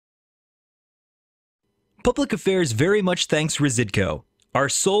Public Affairs very much thanks Residco, our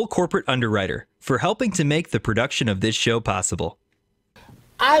sole corporate underwriter, for helping to make the production of this show possible.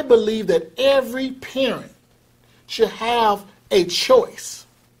 I believe that every parent should have a choice.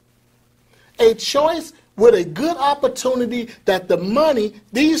 A choice with a good opportunity that the money,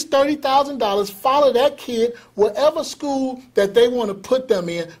 these $30,000, follow that kid whatever school that they want to put them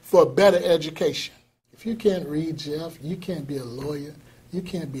in for a better education. If you can't read, Jeff, you can't be a lawyer, you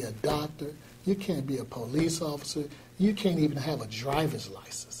can't be a doctor, you can't be a police officer, you can't even have a driver's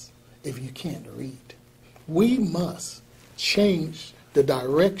license if you can't read. We must change the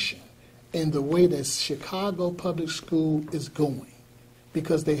direction in the way that Chicago Public School is going,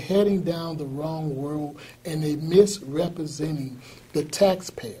 because they're heading down the wrong road and they're misrepresenting the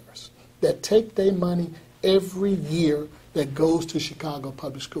taxpayers that take their money every year that goes to Chicago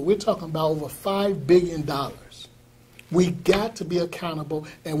Public School. We're talking about over $5 billion. We got to be accountable,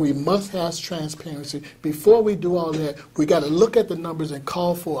 and we must have transparency. Before we do all that, we got to look at the numbers and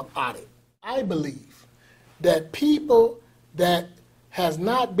call for an audit. I believe that people that has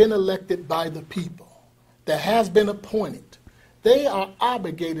not been elected by the people, that has been appointed, they are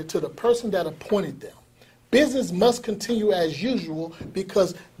obligated to the person that appointed them. Business must continue as usual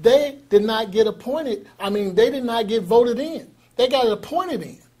because they did not get appointed. They did not get voted in. They got appointed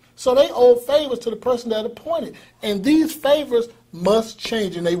in. So they owe favors to the person that appointed. And these favors must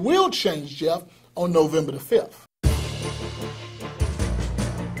change, and they will change, Jeff, on November the 5th.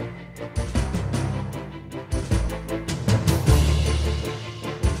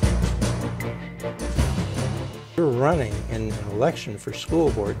 You're running in an election for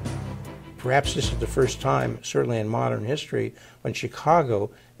school board. Perhaps this is the first time, certainly in modern history, when Chicago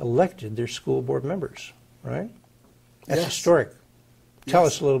elected their school board members, right? That's historic. Tell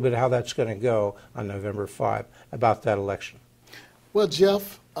us a little bit how that's going to go on November 5 about that election. Well,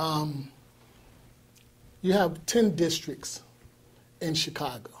 Jeff, you have 10 districts in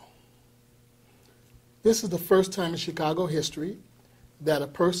Chicago. This is the first time in Chicago history that a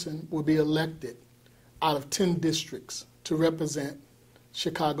person will be elected out of 10 districts to represent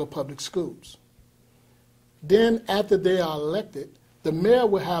Chicago Public Schools. Then, after they are elected, the mayor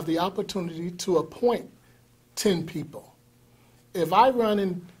will have the opportunity to appoint 10 people. If I run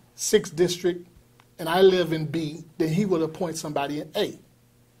in 6th district and I live in B, then he will appoint somebody in A.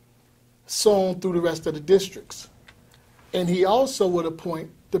 So on through the rest of the districts. And he also would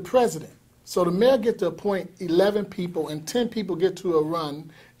appoint the president. So the mayor gets to appoint 11 people, and 10 people get to run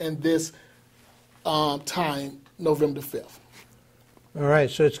in this time, November 5th. All right,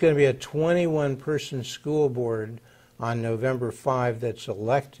 so it's going to be a 21-person school board on November 5 that's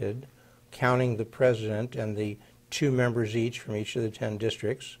elected, counting the president and the 2 members each from each of the 10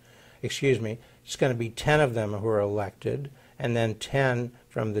 districts. Excuse me, it's going to be 10 of them who are elected, and then 10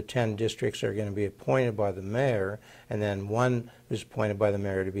 from the 10 districts are going to be appointed by the mayor, and then 1 is appointed by the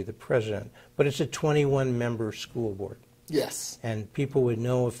mayor to be the president. But it's a 21-member school board. Yes. And people would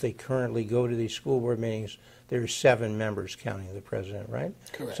know if they currently go to these school board meetings, there's 7 members counting the president, right?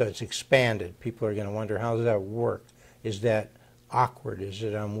 Correct. So it's expanded. People are going to wonder, how does that work? Is that awkward? Is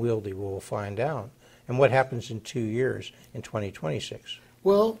it unwieldy? We'll find out. And what happens in 2 years, in 2026?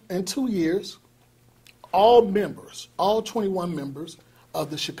 Well, in 2 years, all members, all 21 members of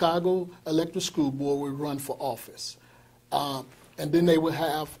the Chicago Electric School Board will run for office. And then they will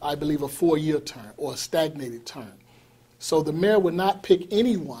have, I believe, a 4-year term or a stagnated term. So the mayor would not pick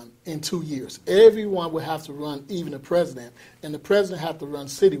anyone in 2 years. Everyone would have to run, even the president, and the president have to run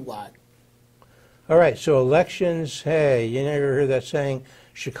citywide. All right, so elections, hey, you never heard that saying,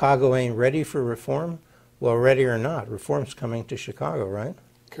 Chicago ain't ready for reform? Well, ready or not, reform's coming to Chicago, right?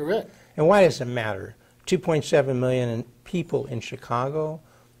 Correct. And why does it matter? 2.7 million people in Chicago.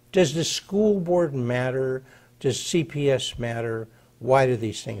 Does the school board matter? Does CPS matter? Why do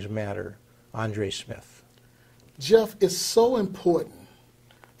these things matter? Andre Smith. Jeff, it's so important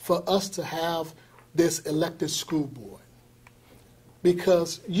for us to have this elected school board,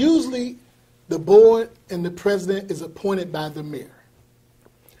 because usually the board and the president is appointed by the mayor.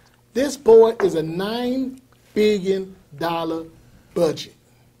 This board is a $9 billion budget.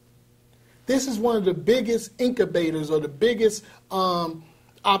 This is one of the biggest incubators or the biggest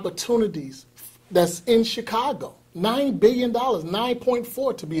opportunities that's in Chicago. $9 billion,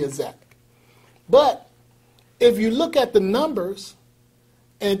 9.4 to be exact. But if you look at the numbers,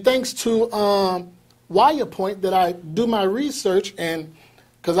 and thanks to Wire Point that I do my research, and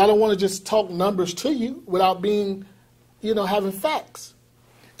because I don't want to just talk numbers to you without being, having facts.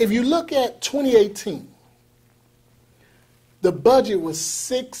 If you look at 2018, the budget was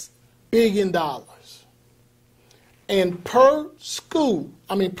 $6 billion. And per school,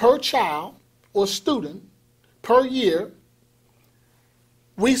 per child or student, per year,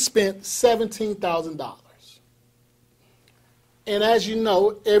 we spent $17,000. And as you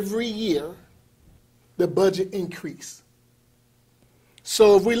know, every year, the budget increased.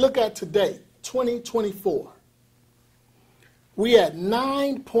 So if we look at today, 2024, we had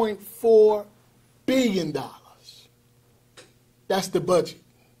 $9.4 billion. That's the budget.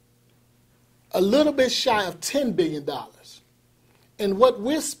 A little bit shy of $10 billion. And what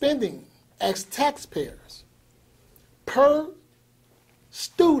we're spending as taxpayers per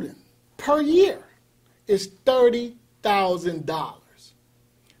student per year is $30,000.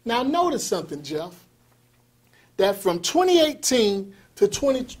 Now notice something, Jeff, that from 2018 to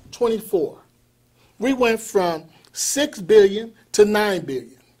 2024, we went from $6 billion to $9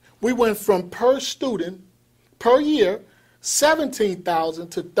 billion. We went from per student per year $17,000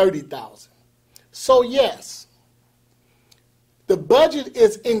 to $30,000. So yes, the budget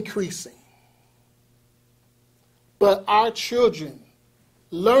is increasing, but our children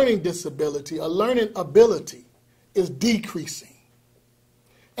learning disability or learning ability is decreasing.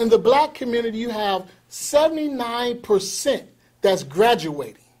 In the black community, you have 79% that's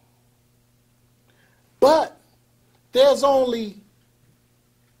graduating. But there's only,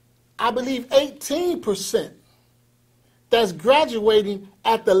 I believe, 18% that's graduating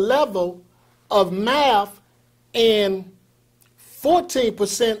at the level of math and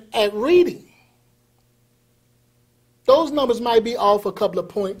 14% at reading. Those numbers might be off a couple of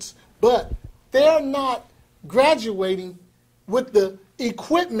points, but they're not graduating with the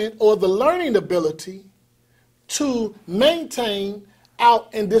equipment or the learning ability to maintain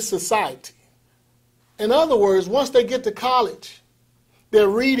out in this society. In other words, once they get to college, they're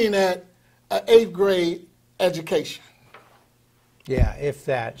reading at an 8th grade education. Yeah, if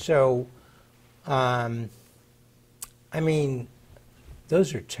that. So, I mean,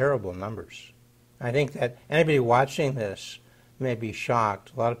 those are terrible numbers. I think that anybody watching this may be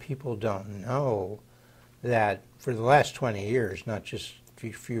shocked. A lot of people don't know that for the last 20 years, not just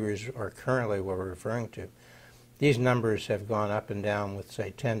a few years or currently what we're referring to, these numbers have gone up and down with,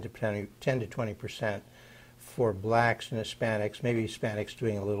 say, 10 to 20% for blacks and Hispanics, maybe Hispanics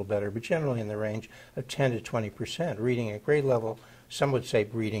doing a little better, but generally in the range of 10 to 20%, reading at grade level, some would say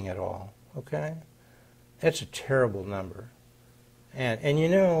reading at all, okay? That's a terrible number. And you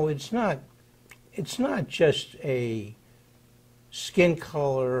know, it's not just a skin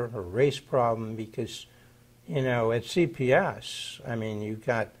color or race problem because, you know, at CPS, I mean, you've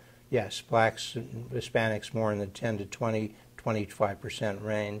got, yes, blacks and Hispanics more in the 10 to 20, 25%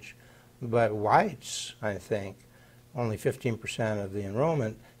 range, but whites, I think, only 15% of the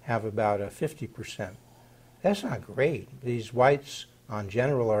enrollment have about a 50%. That's not great. These whites, on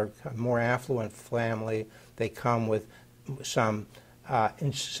general, are a more affluent family. They come with some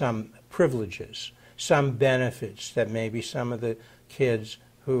privileges, some benefits that maybe some of the kids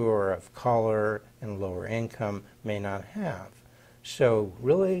who are of color and lower income may not have. So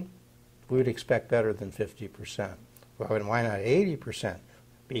really, we would expect better than 50%. Well, and why not 80%?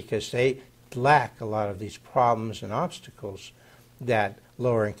 Because they lack a lot of these problems and obstacles that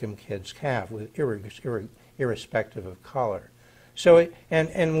lower income kids have, with irrespective of color. So, and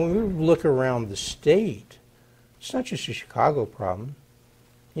when we look around the state, it's not just a Chicago problem.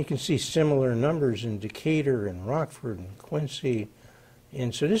 You can see similar numbers in Decatur and Rockford and Quincy.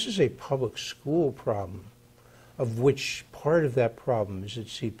 And so this is a public school problem, of which part of that problem is at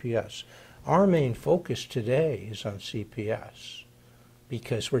CPS. Our main focus today is on CPS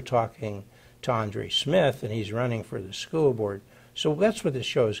because we're talking to Andre Smith and he's running for the school board. So that's what this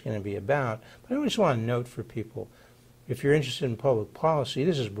show is going to be about. But I just want to note for people, if you're interested in public policy,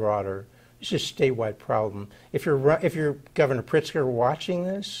 this is broader. This is a statewide problem. If you're Governor Pritzker watching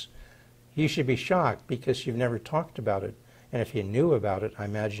this, you should be shocked because you've never talked about it. And if you knew about it, I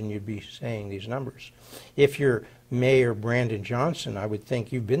imagine you'd be saying these numbers. If you're Mayor Brandon Johnson, I would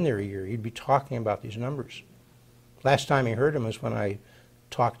think you've been there a year. You'd be talking about these numbers. Last time he heard him was when I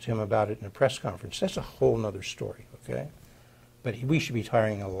talked to him about it in a press conference. That's a whole nother story, okay? But we should be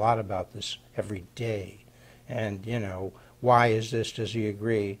talking a lot about this every day. And, you know, why is this? Does he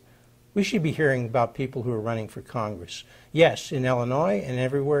agree? We should be hearing about people who are running for Congress. Yes, in Illinois and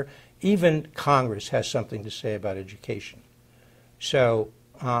everywhere, even Congress has something to say about education. So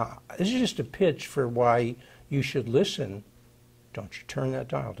this is just a pitch for why you should listen. Don't you turn that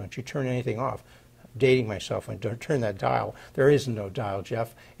dial. Don't you turn anything off. I'm dating myself, and don't turn that dial. There is no dial,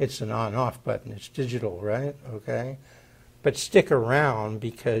 Jeff. It's an on-off button. It's digital, right? Okay? But stick around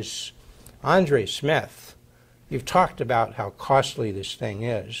because Andre Smith, you've talked about how costly this thing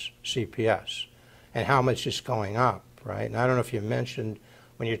is, CPS, and how much it's going up, right? And I don't know if you mentioned,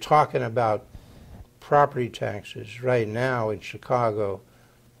 when you're talking about property taxes right now in Chicago,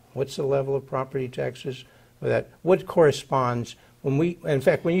 what's the level of property taxes? What corresponds, in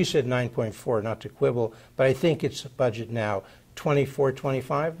fact, when you said 9.4, not to quibble, but I think it's budget now, 24,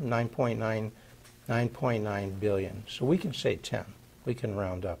 25, 9.9 billion. So we can say 10. We can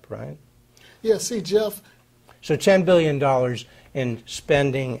round up, right? Yeah, see, Jeff. So $10 billion in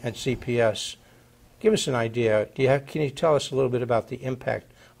spending at CPS. Give us an idea. Can you tell us a little bit about the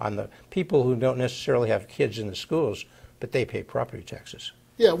impact on the people who don't necessarily have kids in the schools, but they pay property taxes?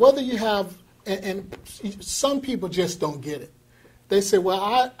 Yeah, whether you have, and some people just don't get it. They say,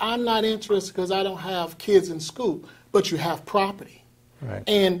 well, I'm not interested because I don't have kids in school, but you have property. Right.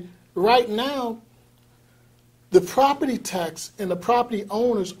 And right now, the property tax and the property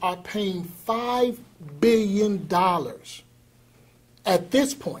owners are paying $5 billion at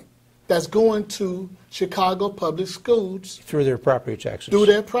this point that's going to Chicago Public Schools. Through their property taxes. Through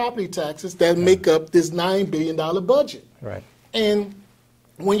their property taxes that make up this $9 billion budget. Right. And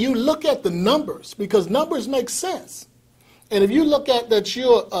when you look at the numbers, because numbers make sense, and if you look at that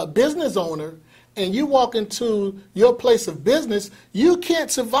you're a business owner and you walk into your place of business, you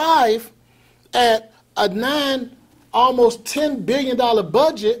can't survive at a almost $10 billion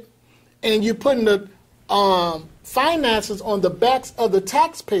budget, and you're putting the finances on the backs of the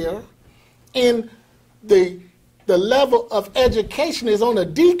taxpayer, and the level of education is on a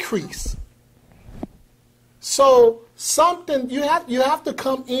decrease. So something you have to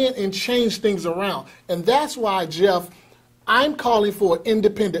come in and change things around, and that's why, Jeff, I'm calling for an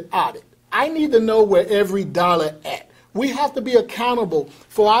independent audit. I need to know where every dollar at. We have to be accountable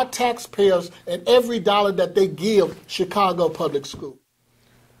for our taxpayers and every dollar that they give Chicago Public School.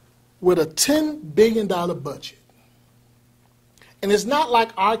 With a $10 billion budget. And it's not like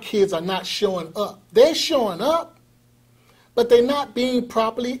our kids are not showing up. They're showing up, but they're not being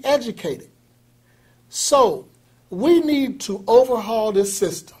properly educated. So we need to overhaul this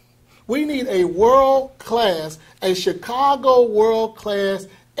system. We need a world-class, a Chicago world-class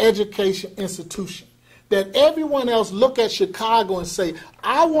education institution that everyone else look at Chicago and say,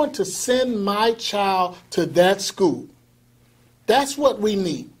 I want to send my child to that school. That's what we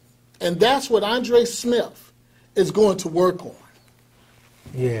need. And that's what Andre Smith is going to work on.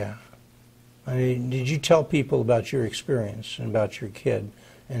 Yeah. I mean, did you tell people about your experience and about your kid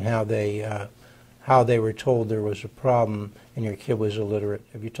and how they were told there was a problem and your kid was illiterate?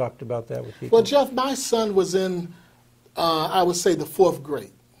 Have you talked about that with people? Well, Jeff, my son was in, I would say, the 4th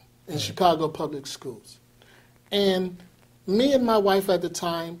grade in Chicago Public Schools. And me and my wife at the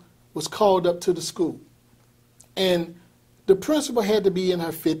time was called up to the school. And the principal had to be in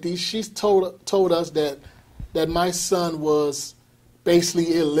her 50s. She told us that my son was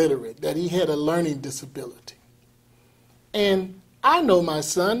basically illiterate, that he had a learning disability. And I know my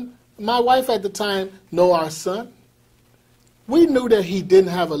son. My wife at the time know our son. We knew that he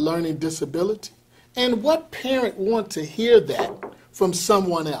didn't have a learning disability. And what parent want to hear that from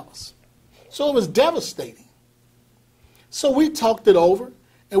someone else? So it was devastating. So we talked it over,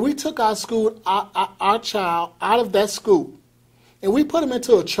 and we took our child out of that school, and we put him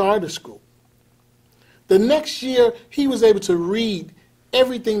into a charter school. The next year, he was able to read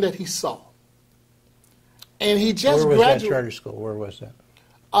everything that he saw. And he just graduated. Where was that charter school? Where was that?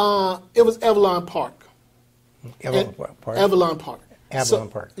 It was Avalon Park. Avalon Park? Avalon Park. Avalon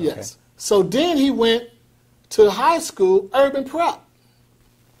Park, okay. Yes. So then he went to high school, Urban Prep.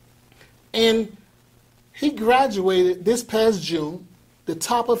 And he graduated this past June, the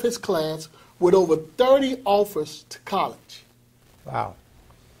top of his class, with over 30 offers to college. Wow.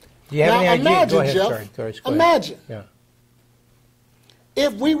 Do you have any idea? Imagine, Go ahead, Jeff, sorry. imagine yeah.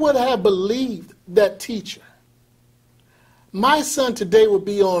 if we would have believed that teacher. My son today would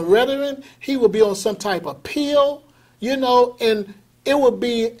be on Ritalin, he would be on some type of pill, and it would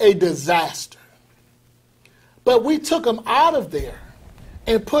be a disaster. But we took him out of there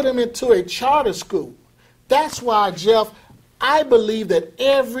and put him into a charter school. That's why, Jeff, I believe that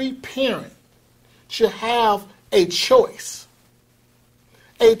every parent should have a choice.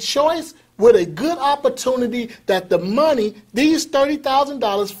 A choice with a good opportunity that the money, these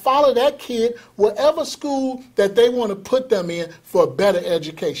 $30,000, follow that kid whatever school that they want to put them in for a better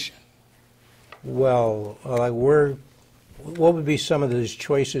education. Well, what would be some of those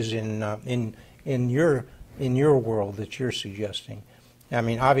choices in your world that you're suggesting? I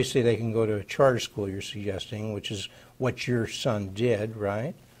mean, obviously they can go to a charter school, you're suggesting, which is what your son did,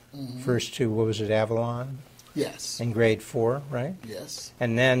 right? Mm-hmm. First to, what was it, Avalon? Yes. In grade 4, right? Yes.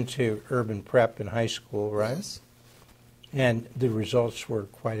 And then to Urban Prep in high school, right? Yes. And the results were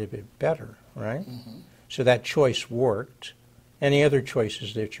quite a bit better, right? Mm-hmm. So that choice worked. Any other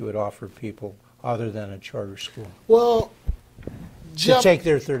choices that you would offer people other than a charter school? Well, Jeff, To take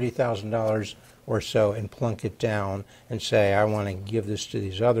their $30,000 or so and plunk it down and say, I want to give this to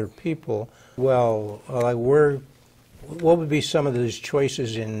these other people. Well, what would be some of those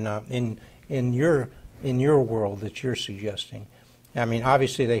choices in your world that you're suggesting? I mean,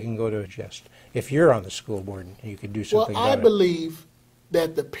 obviously they can go to adjust. If you're on the school board, you could do something well, I about it. believe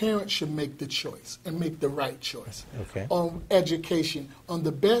that the parents should make the choice and make the right choice on education, on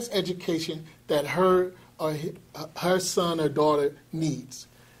the best education that her son or daughter needs.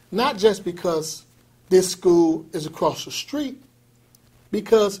 Not just because this school is across the street,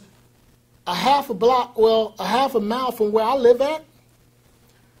 because a half a mile from where I live at,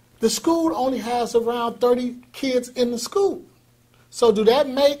 the school only has around 30 kids in the school. So do that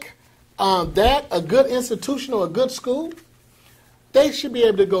make that a good institution or a good school? They should be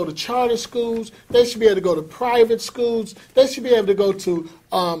able to go to charter schools. They should be able to go to private schools. They should be able to go to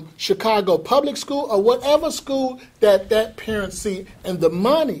Chicago public school or whatever school that parents see, and the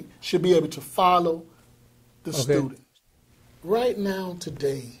money should be able to follow the student. Right now,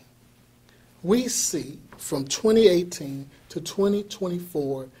 today, we see from 2018 to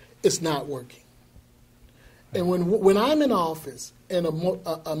 2024, it's not working. And when I'm in office and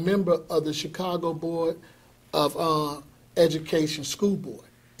a member of the Chicago Board of Education School Board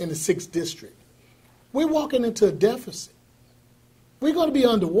in the 6th District, we're walking into a deficit. We're going to be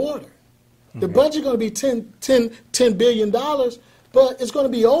underwater. The budget's going to be $10 billion, but it's going to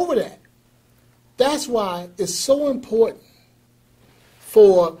be over that. That's why it's so important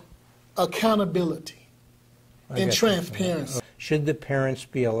for accountability and transparency. Should the parents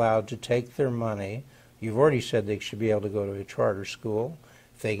be allowed to take their money? You've already said they should be able to go to a charter school.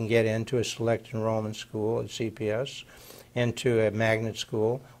 If they can get into a select enrollment school at CPS, into a magnet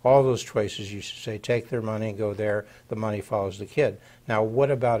school, all those choices, you should say take their money and go there, the money follows the kid. Now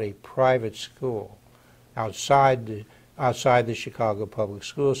what about a private school outside the Chicago public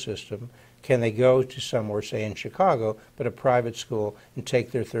school system? Can they go to somewhere, say in Chicago, but a private school, and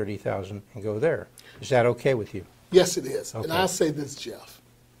take their $30,000 and go there? Is that okay with you? Yes, it is. Okay. And I'll say this, Jeff.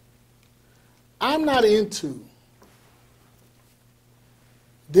 I'm not into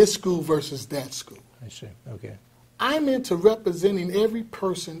this school versus that school. I see. Okay. I'm into representing every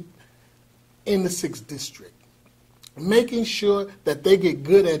person in the 6th District, making sure that they get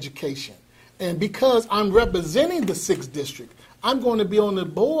good education. And because I'm representing the 6th District, I'm going to be on the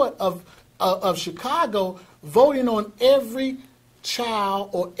board of Chicago voting on every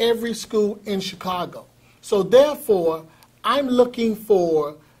child or every school in Chicago. So therefore, I'm looking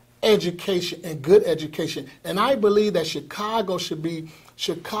for education and good education. And I believe that Chicago should be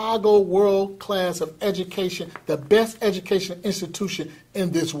Chicago world class of education, the best education institution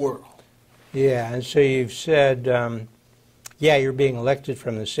in this world. Yeah, and so you've said, yeah, you're being elected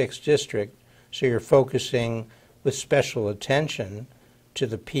from the 6th District, so you're focusing with special attention to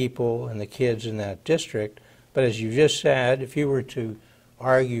the people and the kids in that district. But as you just said, if you were to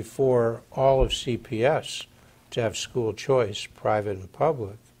argue for all of CPS to have school choice, private and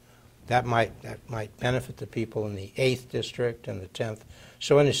public, that might benefit the people in the 8th District and the 10th.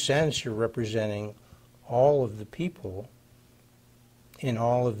 So in a sense, you're representing all of the people in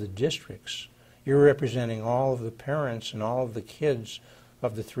all of the districts. You're representing all of the parents and all of the kids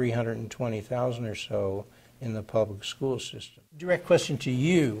of the 320,000 or so in the public school system. Direct question to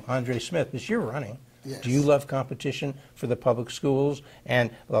you, Andre Smith, because you're running. Yes. Do you love competition for the public schools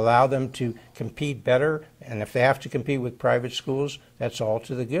and allow them to compete better? And if they have to compete with private schools, that's all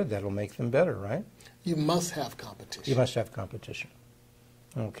to the good. That'll make them better, right? You must have competition. You must have competition.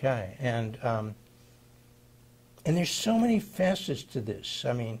 Okay. And there's so many facets to this.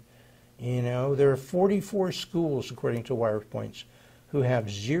 I mean, you know, there are 44 schools, according to WirePoints, who have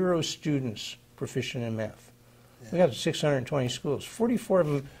 0 students proficient in math. Yeah. We got 620 schools. 44 of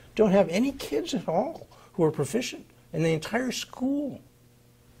them don't have any kids at all who are proficient in the entire school.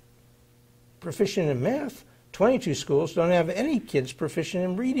 Proficient in math, 22 schools don't have any kids proficient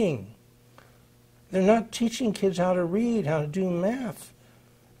in reading. They're not teaching kids how to read, how to do math.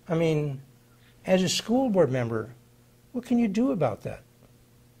 I mean, as a school board member, what can you do about that?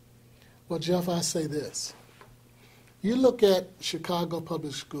 Well, Jeff, I say this. You look at Chicago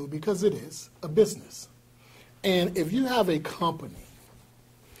Public School, because it is a business. And if you have a company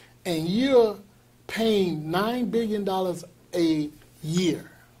and you're paying $9 billion a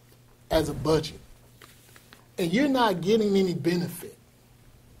year as a budget, and you're not getting any benefit,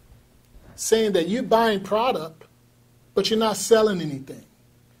 saying that you're buying product, but you're not selling anything,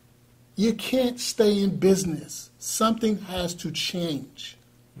 you can't stay in business. Something has to change.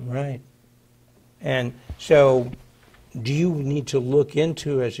 Right. And so do you need to look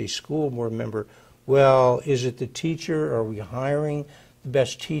into as a school board member, well, is it the teacher? Are we hiring the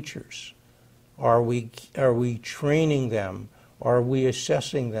best teachers? Are we training them? Are we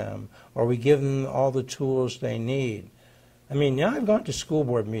assessing them? Are we giving them all the tools they need? I mean, now I've gone to school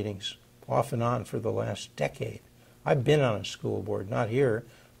board meetings off and on for the last decade. I've been on a school board, not here,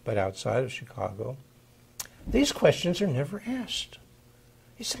 but outside of Chicago. These questions are never asked.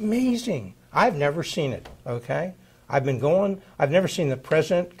 It's amazing. I've never seen it, okay? I've never seen the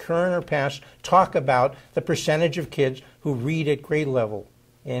president, current or past, talk about the percentage of kids who read at grade level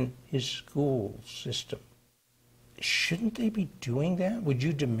in his school system. Shouldn't they be doing that? Would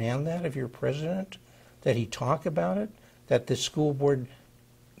you demand that of your president, that he talk about it, that the school board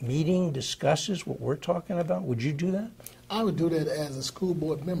meeting discusses what we're talking about? Would you do that? I would do that as a school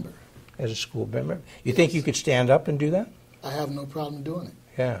board member. As a school board member? You think you could stand up and do that? I have no problem doing it.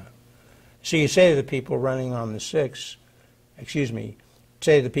 Yeah. So you say to the people running on the say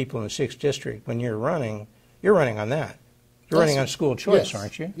to the people in the 6th district, when you're running on that. You're running on school choice, yes.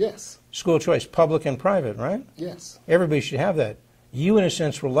 Aren't you? Yes. School choice, public and private, right? Yes. Everybody should have that. You, in a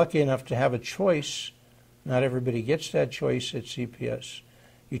sense, were lucky enough to have a choice. Not everybody gets that choice at CPS.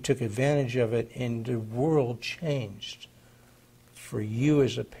 You took advantage of it, and the world changed for you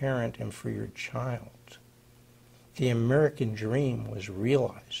as a parent and for your child. The American dream was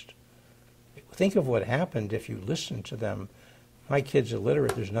realized. Think of what happened if you listened to them. My kid's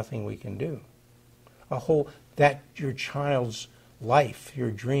illiterate, there's nothing we can do. Your child's life,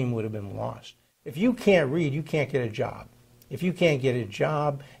 your dream would have been lost. If you can't read, you can't get a job. If you can't get a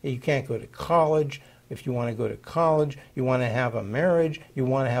job, you can't go to college. If you want to go to college, you want to have a marriage, you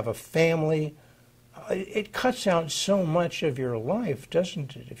want to have a family. It cuts out so much of your life,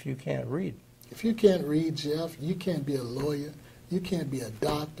 doesn't it, if you can't read? If you can't read, Jeff, you can't be a lawyer, you can't be a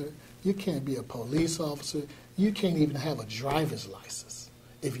doctor, you can't be a police officer, you can't even have a driver's license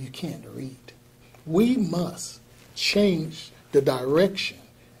if you can't read. We must change the direction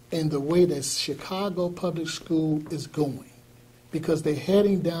in the way that Chicago Public School is going, because they're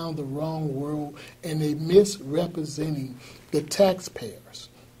heading down the wrong road and they're misrepresenting the taxpayers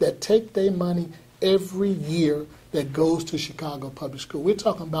that take their money every year that goes to Chicago Public School. We're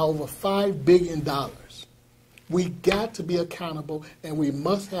talking about over $5 billion. We got to be accountable, and we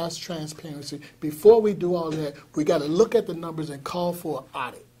must have transparency. Before we do all that, we got to look at the numbers and call for an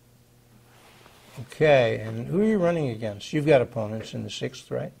audit. Okay, and who are you running against? You've got opponents in the 6th,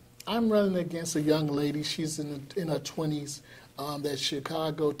 right? I'm running against a young lady. She's in her 20s that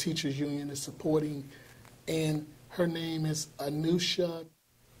Chicago Teachers Union is supporting, and her name is Anusha.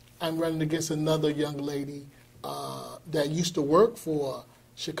 I'm running against another young lady that used to work for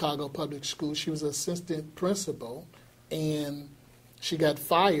Chicago Public Schools. She was an assistant principal, and she got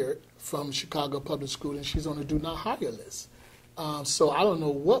fired from Chicago Public School, and she's on a do not hire list. So I don't know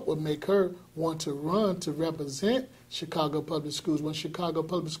what would make her want to run to represent Chicago Public Schools when Chicago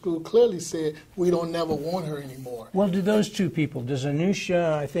Public School clearly said we don't never want her anymore. Well, do those two people, does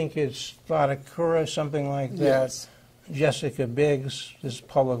Anusha, I think it's Thadakura, something like that, Yes. Jessica Biggs, this is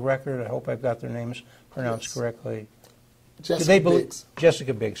public record, I hope I've got their names pronounced Yes. correctly. Jessica Biggs.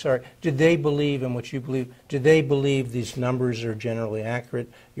 Jessica Biggs, sorry. Did they believe in what you believe? Did they believe these numbers are generally accurate?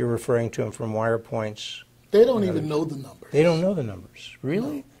 You're referring to them from wire points. They don't even know the numbers. They don't know the numbers.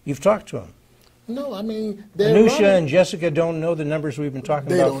 Really? No. You've talked to them. No, I mean, they're Anusha running. and Jessica don't know the numbers we've been talking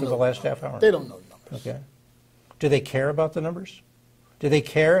They about don't for the know last the half hour. They don't know the numbers. Okay. Do they care about the numbers? Do they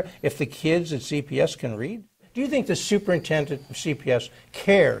care if the kids at CPS can read? Do you think the superintendent of CPS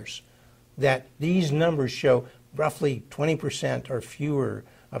cares that these numbers show roughly 20% or fewer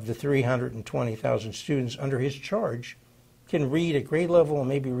of the 320,000 students under his charge can read at grade level and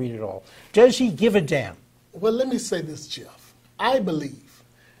maybe read at all? Does he give a damn? Well, let me say this, Jeff. I believe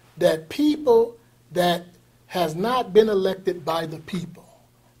that people that has not been elected by the people,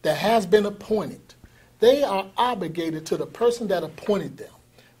 that has been appointed, they are obligated to the person that appointed them.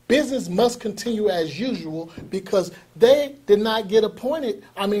 Business must continue as usual because they did not get appointed.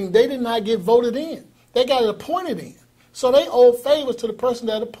 They did not get voted in. They got appointed in. So they owe favors to the person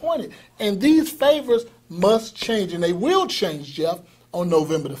that appointed. And these favors must change, and they will change, Jeff, on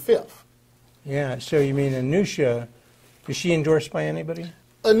November the 5th. Yeah, so you mean Anusha, is she endorsed by anybody?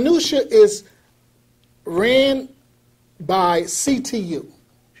 Anusha is ran by CTU.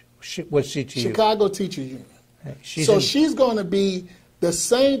 What's CTU? Chicago Teachers Union. She's going to be the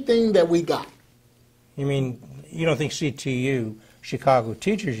same thing that we got. You mean you don't think CTU, Chicago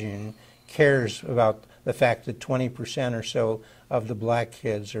Teachers Union, cares about the fact that 20% or so of the black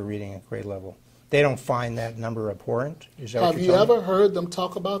kids are reading at grade level? they don't find that number abhorrent? Is that what Have you're you telling me? ever heard them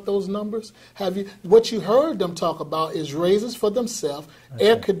talk about those numbers? What you heard them talk about is raises for themselves,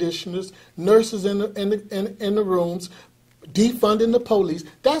 air conditioners, nurses in the rooms, defunding the police.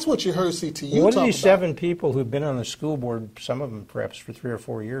 That's what you heard CTU talk about. What are these 7 people who've been on the school board, some of them perhaps for 3 or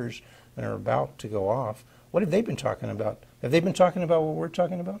 4 years, and are about to go off? What have they been talking about? Have they been talking about what we're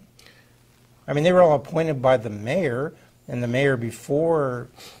talking about? I mean, they were all appointed by the mayor, and the mayor before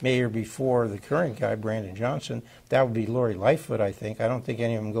the current guy, Brandon Johnson. That would be Lori Lightfoot, I think. I don't think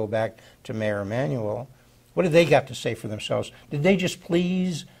any of them go back to Mayor Emanuel. What did they got to say for themselves? Did they just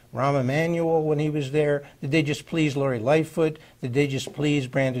please Rahm Emanuel when he was there? Did they just please Lori Lightfoot? Did they just please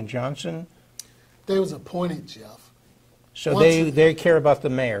Brandon Johnson? They was appointed, Jeff. So they care about the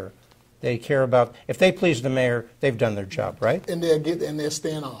mayor. They care about, if they please the mayor, they've done their job, right? And they'll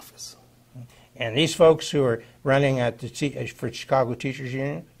stay in office. And these folks who are running for Chicago Teachers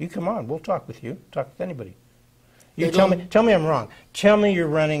Union, you come on, we'll talk with you. Talk with anybody. You tell me I'm wrong. Tell me you're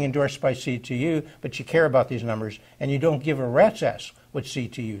running endorsed by CTU, but you care about these numbers, and you don't give a rat's ass what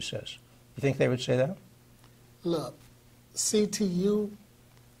CTU says. You think they would say that? Look, CTU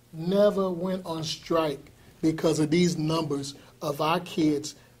never went on strike because of these numbers of our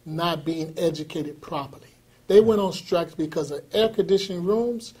kids not being educated properly. They went on strikes because of air conditioning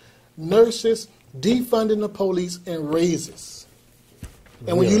rooms, nurses, defunding the police, and raises.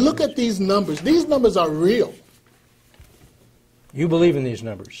 And when you look at these numbers are real. You believe in these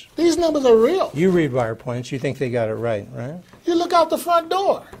numbers. These numbers are real. You read wire points. You think they got it right? You look out the front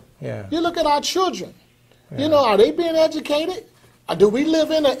door. Yeah. You look at our children. Yeah. You know, are they being educated? Do we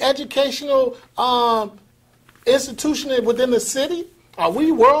live in an educational institution within the city? Are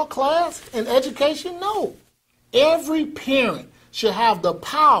we world class in education? No. Every parent should have the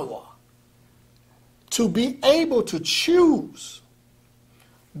power to be able to choose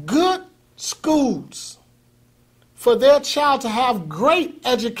good schools for their child to have great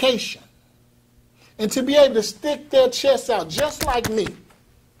education and to be able to stick their chests out just like me.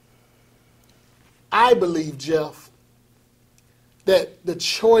 I believe, Jeff, that the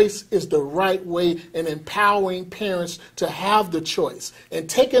choice is the right way in empowering parents to have the choice and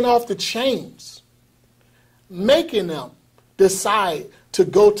taking off the chains, making them decide to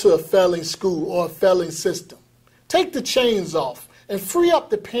go to a failing school or a failing system. Take the chains off and free up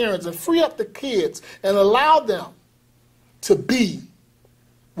the parents and free up the kids and allow them to be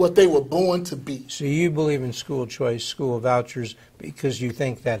what they were born to be. So you believe in school choice, school vouchers, because you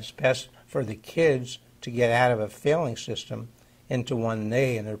think that's best for the kids to get out of a failing system into one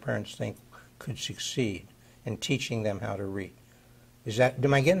they and their parents think could succeed, and teaching them how to read.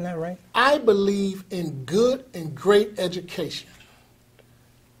 Am I getting that right? I believe in good and great education.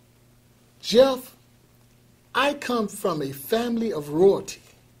 Jeff, I come from a family of royalty.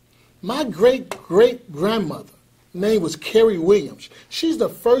 My great-great-grandmother name was Carrie Williams. She's the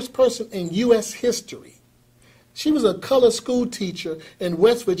first person in U.S. history. She was a colored school teacher in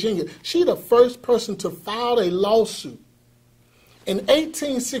West Virginia. She's the first person to file a lawsuit in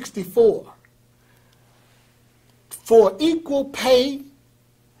 1864 for equal pay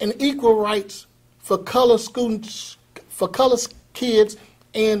and equal rights for colored students, for colored kids,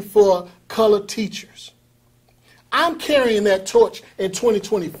 and for colored teachers. I'm carrying that torch in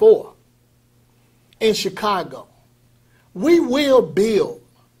 2024 in Chicago. We will build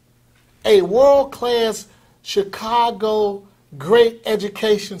a world-class Chicago great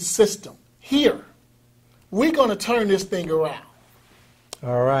education system here. We're going to turn this thing around.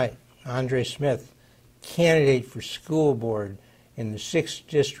 All right. Andre Smith, candidate for school board in the 6th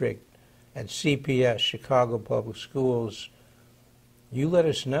District at CPS, Chicago Public Schools. You let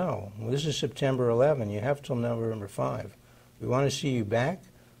us know. This is September 11. You have till November 5. We want to see you back.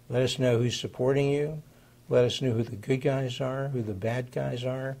 Let us know who's supporting you. Let us know who the good guys are, who the bad guys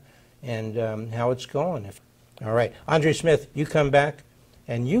are, and how it's going. All right. Andre Smith, you come back,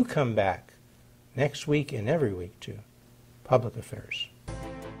 and you come back next week and every week to Public Affairs.